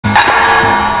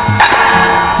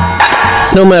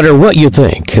No matter what you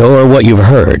think, or what you've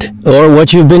heard, or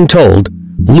what you've been told,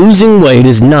 losing weight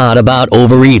is not about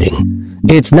overeating.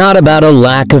 It's not about a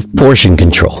lack of portion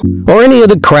control, or any of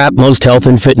the crap most health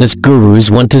and fitness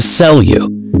gurus want to sell you.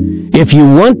 If you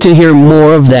want to hear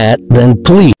more of that, then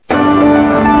please.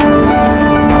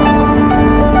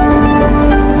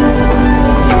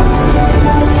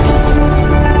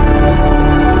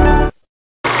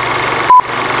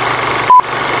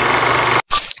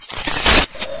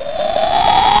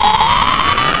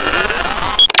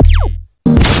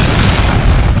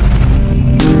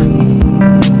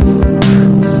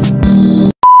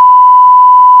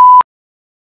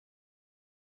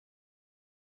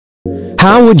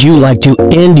 How would you like to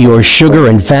end your sugar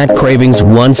and fat cravings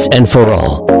once and for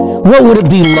all? What would it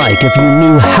be like if you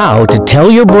knew how to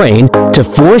tell your brain to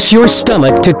force your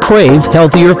stomach to crave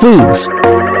healthier foods?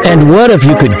 And what if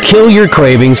you could kill your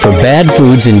cravings for bad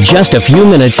foods in just a few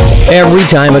minutes every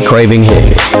time a craving hit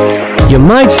you? You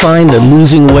might find that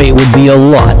losing weight would be a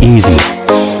lot easier.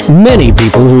 Many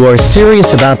people who are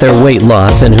serious about their weight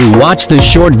loss and who watch this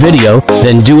short video,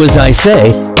 then do as I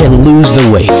say, can lose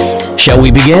the weight. Shall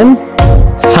we begin?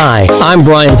 Hi, I'm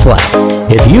Brian Flack.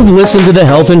 If you've listened to the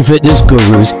health and fitness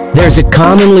gurus, there's a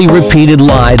commonly repeated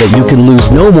lie that you can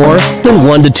lose no more than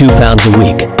 1 to 2 pounds a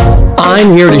week.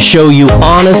 I'm here to show you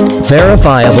honest,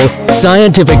 verifiable,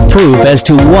 scientific proof as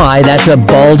to why that's a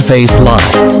bald-faced lie.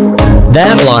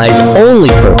 That lie's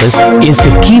only purpose is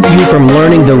to keep you from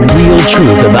learning the real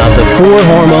truth about the 4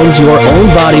 hormones your own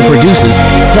body produces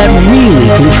that really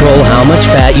control how much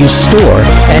fat you store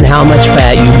and how much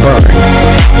fat you burn.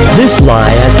 This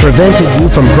lie has prevented you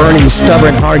from burning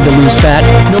stubborn, hard-to-lose fat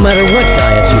no matter what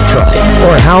diets you try,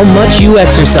 or how much you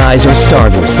exercise or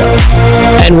starve yourself.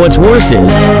 And what's worse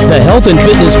is, the health and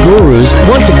fitness gurus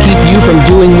want to keep you from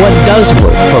doing what does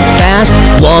work for fast,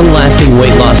 long-lasting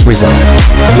weight loss results.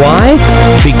 Why?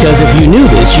 Because if you knew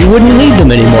this, you wouldn't need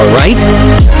them anymore, right?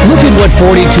 Look at what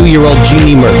 42-year-old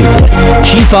Jeannie Murphy did.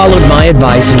 She followed my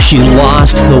advice and she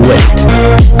lost the weight.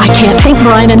 I can't thank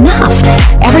Brian enough.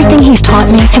 Everything he's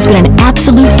taught me has been an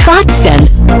absolute godsend.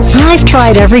 I've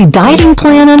tried every dieting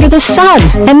plan under the sun,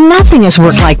 and nothing has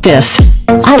worked like this.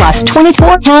 I lost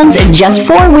 24 pounds in just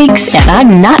 4 weeks, and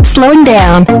I'm not slowing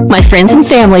down. My friends and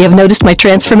family have noticed my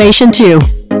transformation too.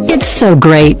 It's so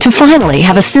great to finally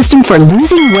have a system for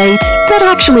losing weight that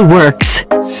actually works.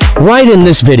 Right in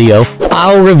this video,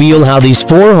 I'll reveal how these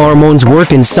 4 hormones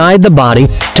work inside the body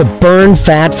to burn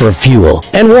fat for fuel,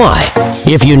 and why.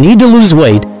 If you need to lose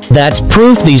weight, that's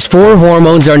proof these 4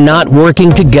 hormones are not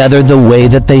working together the way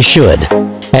that they should.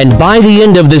 And by the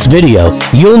end of this video,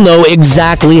 you'll know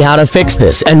exactly how to fix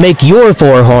this and make your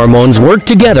 4 hormones work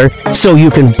together so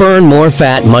you can burn more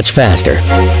fat much faster.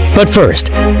 But first,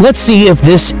 let's see if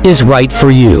this is right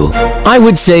for you. I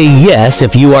would say yes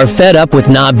if you are fed up with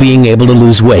not being able to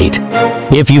lose weight.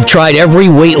 If you've tried every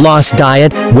weight loss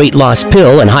diet, weight loss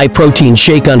pill, and high-protein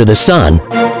shake under the sun.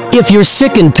 If you're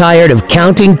sick and tired of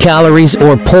counting calories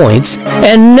or points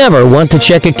and never want to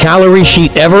check a calorie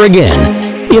sheet ever again.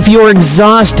 If you're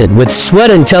exhausted with sweat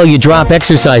until you drop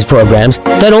exercise programs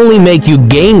that only make you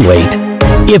gain weight.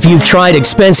 If you've tried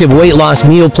expensive weight loss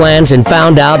meal plans and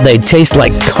found out they taste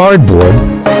like cardboard.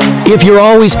 If you're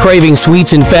always craving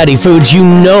sweets and fatty foods you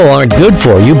know aren't good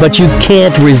for you, but you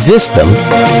can't resist them.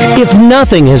 If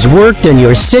nothing has worked and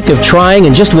you're sick of trying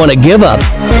and just want to give up,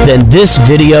 then this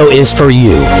video is for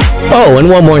you. Oh, and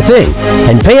one more thing,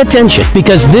 and pay attention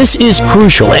because this is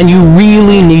crucial and you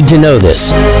really need to know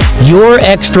this. Your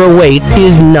extra weight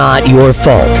is not your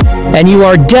fault, and you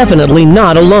are definitely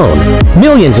not alone.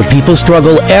 Millions of people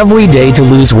struggle every day to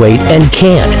lose weight and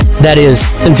can't. That is,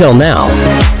 until now.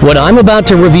 What I'm about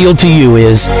to reveal to you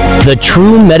is the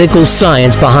true medical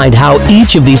science behind how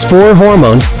each of these 4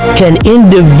 hormones can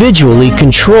individually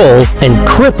control and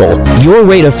cripple your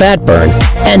rate of fat burn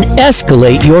and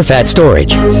escalate your fat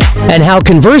storage. And how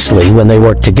conversely, when they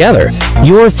work together,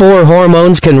 your 4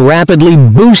 hormones can rapidly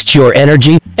boost your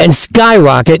energy and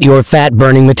skyrocket your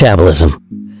fat-burning metabolism.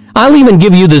 I'll even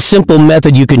give you the simple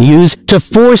method you can use to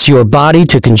force your body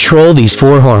to control these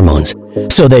 4 hormones,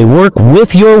 so they work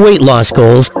with your weight loss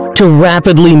goals to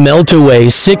rapidly melt away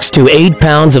 6 to 8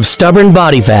 pounds of stubborn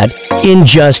body fat in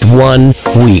just 1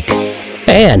 week.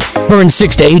 And burn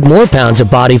 6 to 8 more pounds of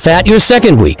body fat your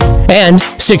 2nd week, and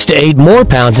 6 to 8 more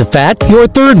pounds of fat your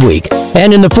 3rd week,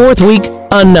 and in the 4th week,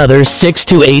 another 6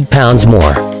 to 8 pounds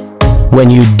more. When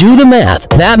you do the math,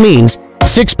 that means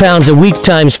 6 pounds a week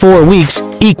times 4 weeks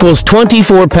equals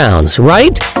 24 pounds,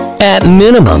 right? At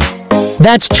minimum.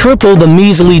 That's triple the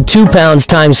measly 2 pounds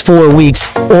times 4 weeks,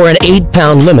 or an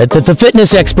 8-pound limit that the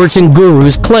fitness experts and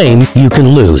gurus claim you can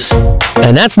lose.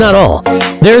 And that's not all.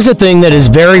 There's a thing that is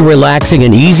very relaxing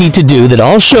and easy to do that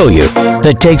I'll show you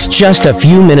that takes just a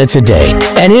few minutes a day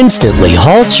and instantly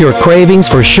halts your cravings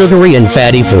for sugary and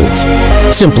fatty foods.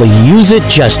 Simply use it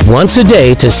just once a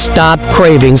day to stop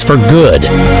cravings for good.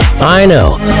 I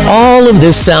know, all of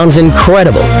this sounds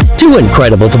incredible, too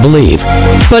incredible to believe.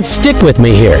 But stick with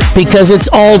me here, because it's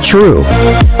all true.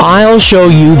 I'll show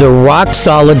you the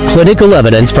rock-solid clinical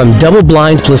evidence from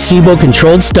double-blind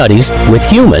placebo-controlled studies with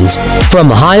humans from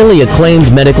highly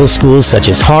acclaimed medical schools such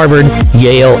as Harvard,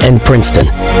 Yale, and Princeton,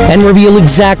 and reveal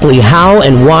exactly how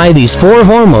and why these 4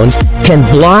 hormones can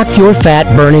block your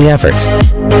fat-burning efforts.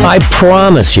 I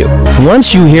promise you,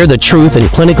 once you hear the truth and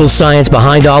clinical science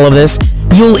behind all of this,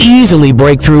 you'll easily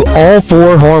break through all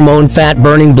 4 hormone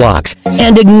fat-burning blocks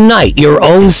and ignite your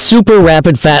own super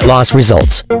rapid fat loss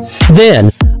results.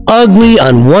 Then, ugly,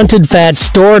 unwanted fat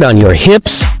stored on your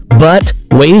hips, butt,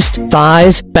 waist,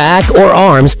 thighs, back, or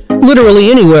arms,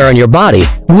 literally anywhere on your body,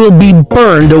 will be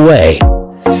burned away.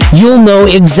 You'll know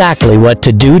exactly what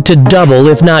to do to double,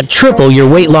 if not triple, your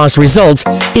weight loss results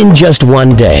in just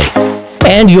one day.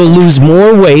 And you'll lose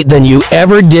more weight than you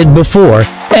ever did before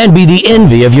and be the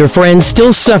envy of your friends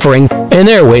still suffering in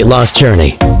their weight loss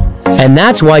journey. And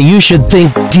that's why you should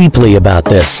think deeply about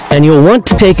this, and you'll want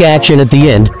to take action at the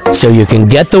end so you can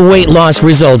get the weight loss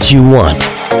results you want.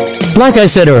 Like I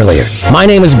said earlier, my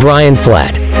name is Brian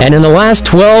Flatt, and in the last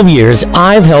 12 years,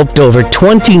 I've helped over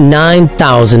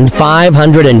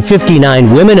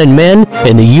 29,559 women and men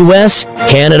in the US,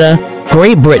 Canada,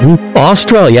 Great Britain,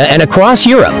 Australia, and across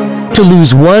Europe to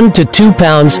lose 1 to 2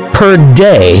 pounds per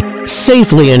day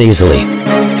safely and easily.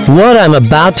 What I'm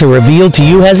about to reveal to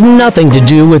you has nothing to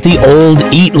do with the old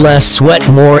eat less, sweat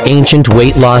more ancient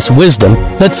weight loss wisdom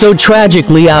that's so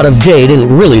tragically out of date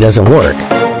and really doesn't work.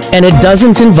 And it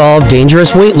doesn't involve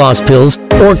dangerous weight loss pills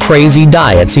or crazy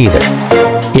diets either.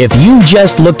 If you've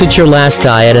just looked at your last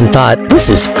diet and thought, this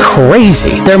is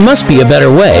crazy, there must be a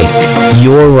better way,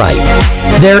 you're right.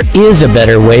 There is a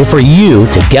better way for you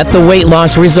to get the weight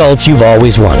loss results you've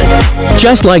always wanted.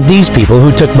 Just like these people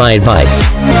who took my advice.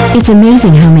 It's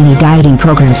amazing how many dieting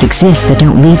programs exist that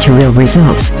don't lead to real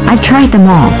results. I've tried them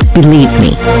all, believe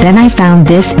me. Then I found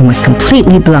this and was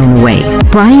completely blown away.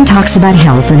 Brian talks about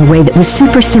health in a way that was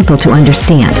super simple to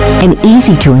understand and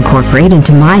easy to incorporate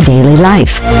into my daily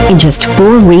life. In just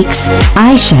 4 weeks,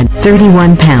 I shed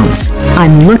 31 pounds.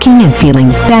 I'm looking and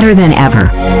feeling better than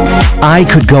ever. I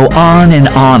could go on and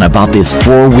on about this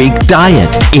 4-week diet.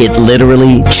 It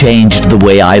literally changed the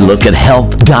way I look at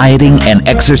health, dieting, and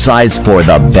exercise for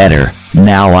the better.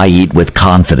 Now I eat with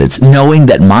confidence, knowing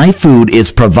that my food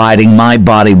is providing my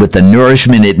body with the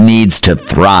nourishment it needs to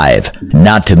thrive.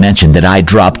 Not to mention that I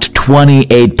dropped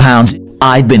 28 pounds.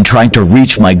 I've been trying to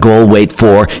reach my goal weight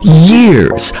for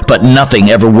years, but nothing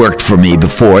ever worked for me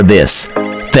before this.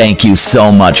 Thank you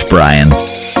so much, Brian.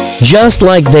 Just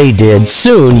like they did,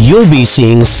 soon you'll be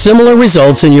seeing similar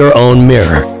results in your own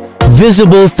mirror.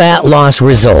 Visible fat loss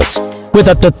results, with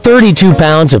up to 32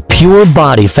 pounds of pure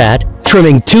body fat,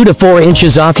 trimming 2 to 4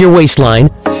 inches off your waistline,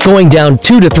 going down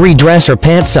 2 to 3 dress or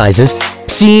pant sizes,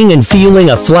 seeing and feeling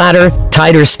a flatter,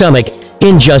 tighter stomach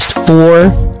in just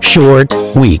 4 short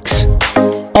weeks.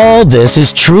 All this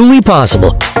is truly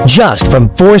possible just from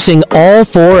forcing all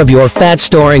 4 of your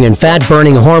fat-storing and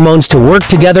fat-burning hormones to work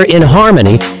together in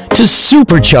harmony to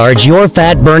supercharge your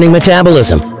fat-burning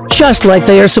metabolism, just like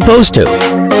they are supposed to.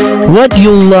 What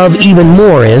you'll love even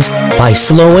more is, by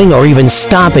slowing or even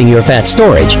stopping your fat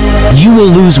storage, you will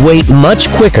lose weight much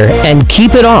quicker and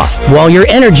keep it off while your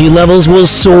energy levels will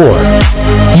soar.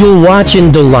 You'll watch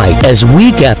in delight as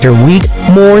week after week,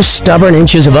 more stubborn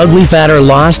inches of ugly fat are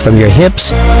lost from your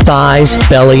hips, thighs,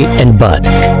 belly, and butt.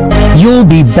 You'll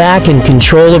be back in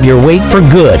control of your weight for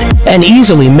good and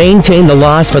easily maintain the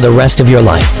loss for the rest of your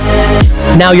life.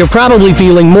 Now, you're probably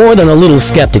feeling more than a little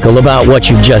skeptical about what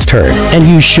you've just heard, and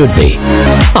you should be.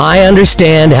 I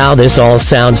understand how this all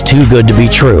sounds too good to be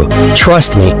true.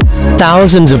 Trust me,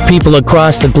 thousands of people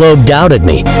across the globe doubted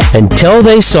me until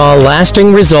they saw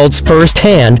lasting results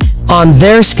firsthand on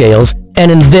their scales and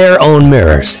in their own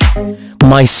mirrors.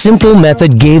 My simple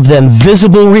method gave them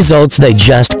visible results they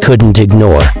just couldn't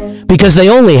ignore, because they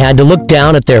only had to look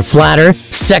down at their flatter,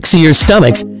 sexier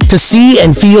stomachs to see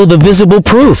and feel the visible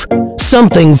proof.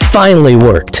 Something finally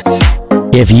worked.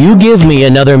 If you give me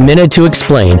another minute to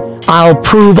explain, I'll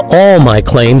prove all my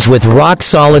claims with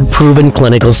rock-solid proven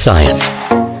clinical science.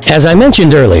 As I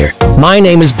mentioned earlier, my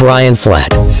name is Brian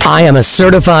Flatt. I am a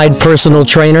certified personal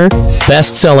trainer,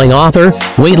 best-selling author,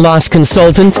 weight loss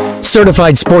consultant,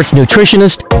 certified sports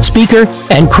nutritionist, speaker,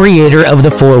 and creator of the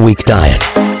 4-week diet.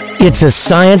 It's a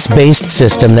science-based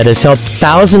system that has helped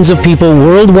thousands of people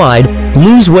worldwide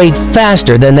lose weight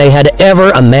faster than they had ever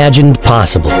imagined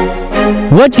possible.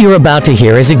 What you're about to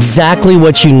hear is exactly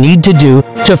what you need to do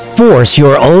to force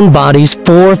your own body's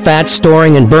 4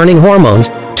 fat-storing and burning hormones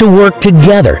to work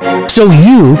together so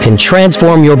you can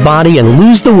transform your body and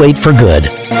lose the weight for good.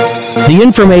 The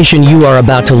information you are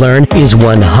about to learn is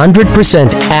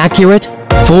 100% accurate,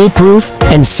 foolproof,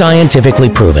 and scientifically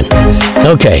proven.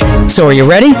 Okay, so are you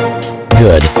ready?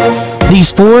 Good.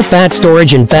 These 4 fat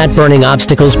storage and fat burning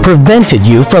obstacles prevented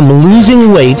you from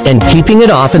losing weight and keeping it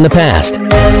off in the past.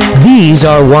 These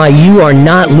are why you are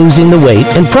not losing the weight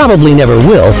and probably never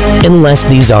will unless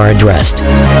these are addressed.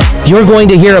 You're going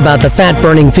to hear about the fat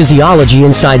burning physiology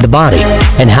inside the body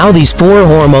and how these 4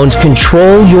 hormones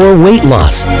control your weight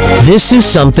loss. This is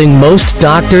something most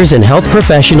doctors and health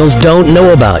professionals don't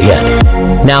know about yet.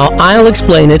 Now, I'll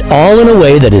explain it all in a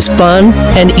way that is fun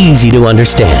and easy to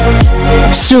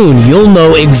understand. Soon, you'll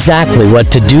know exactly what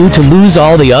to do to lose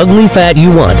all the ugly fat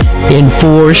you want in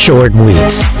 4 short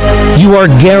weeks. You are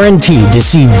guaranteed to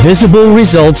see visible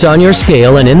results on your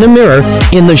scale and in the mirror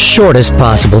in the shortest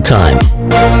possible time.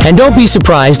 And don't be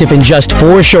surprised if in just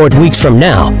 4 short weeks from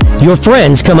now, your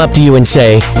friends come up to you and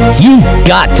say, "You've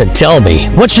got to tell me,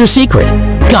 what's your secret?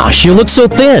 Gosh, you look so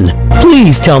thin.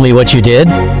 Please tell me what you did."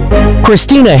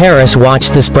 Christina Harris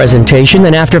watched this presentation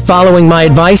and after following my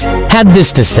advice, had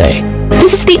this to say.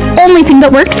 "This is the only thing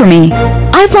that worked for me.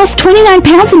 I've lost 29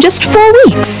 pounds in just 4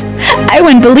 weeks. I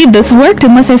wouldn't believe this worked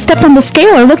unless I stepped on the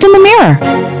scale or looked in the mirror."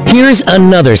 Here's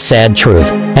another sad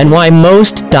truth, and why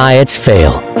most diets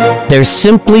fail. There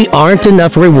simply aren't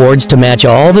enough rewards to match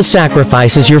all the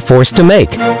sacrifices you're forced to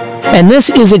make. And this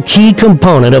is a key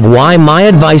component of why my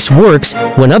advice works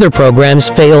when other programs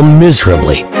fail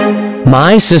miserably.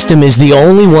 My system is the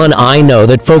only one I know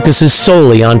that focuses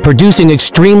solely on producing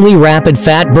extremely rapid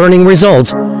fat-burning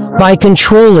results by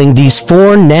controlling these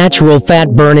 4 natural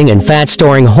fat-burning and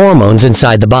fat-storing hormones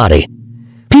inside the body.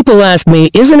 People ask me,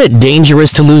 isn't it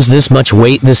dangerous to lose this much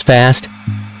weight this fast?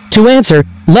 To answer,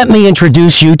 let me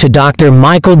introduce you to Dr.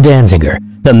 Michael Danziger,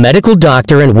 the medical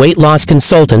doctor and weight loss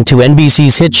consultant to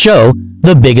NBC's hit show,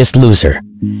 The Biggest Loser.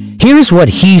 Here's what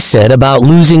he said about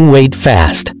losing weight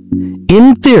fast.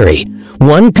 In theory,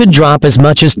 one could drop as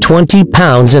much as 20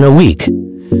 pounds in a week.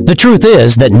 The truth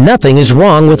is that nothing is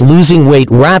wrong with losing weight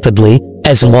rapidly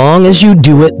as long as you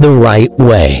do it the right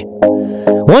way.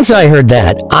 Once I heard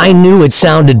that, I knew it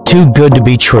sounded too good to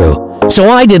be true,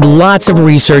 so I did lots of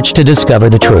research to discover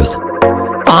the truth.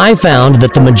 I found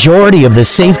that the majority of the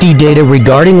safety data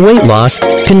regarding weight loss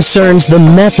concerns the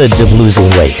methods of losing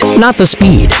weight, not the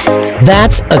speed.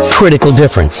 That's a critical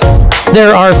difference.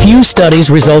 There are few studies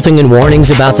resulting in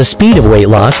warnings about the speed of weight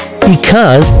loss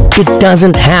because it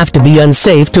doesn't have to be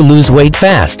unsafe to lose weight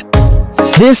fast.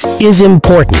 This is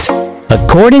important.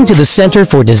 According to the Center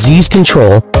for Disease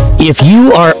Control, if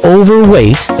you are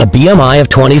overweight, a BMI of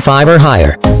 25 or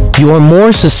higher, you are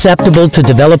more susceptible to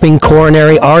developing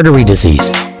coronary artery disease,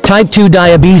 type 2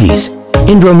 diabetes,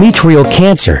 endometrial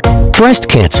cancer, breast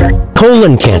cancer,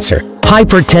 colon cancer,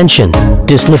 hypertension,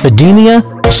 dyslipidemia,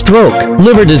 stroke,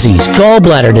 liver disease,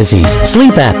 gallbladder disease,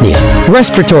 sleep apnea,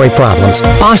 respiratory problems,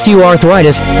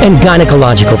 osteoarthritis, and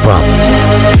gynecological problems.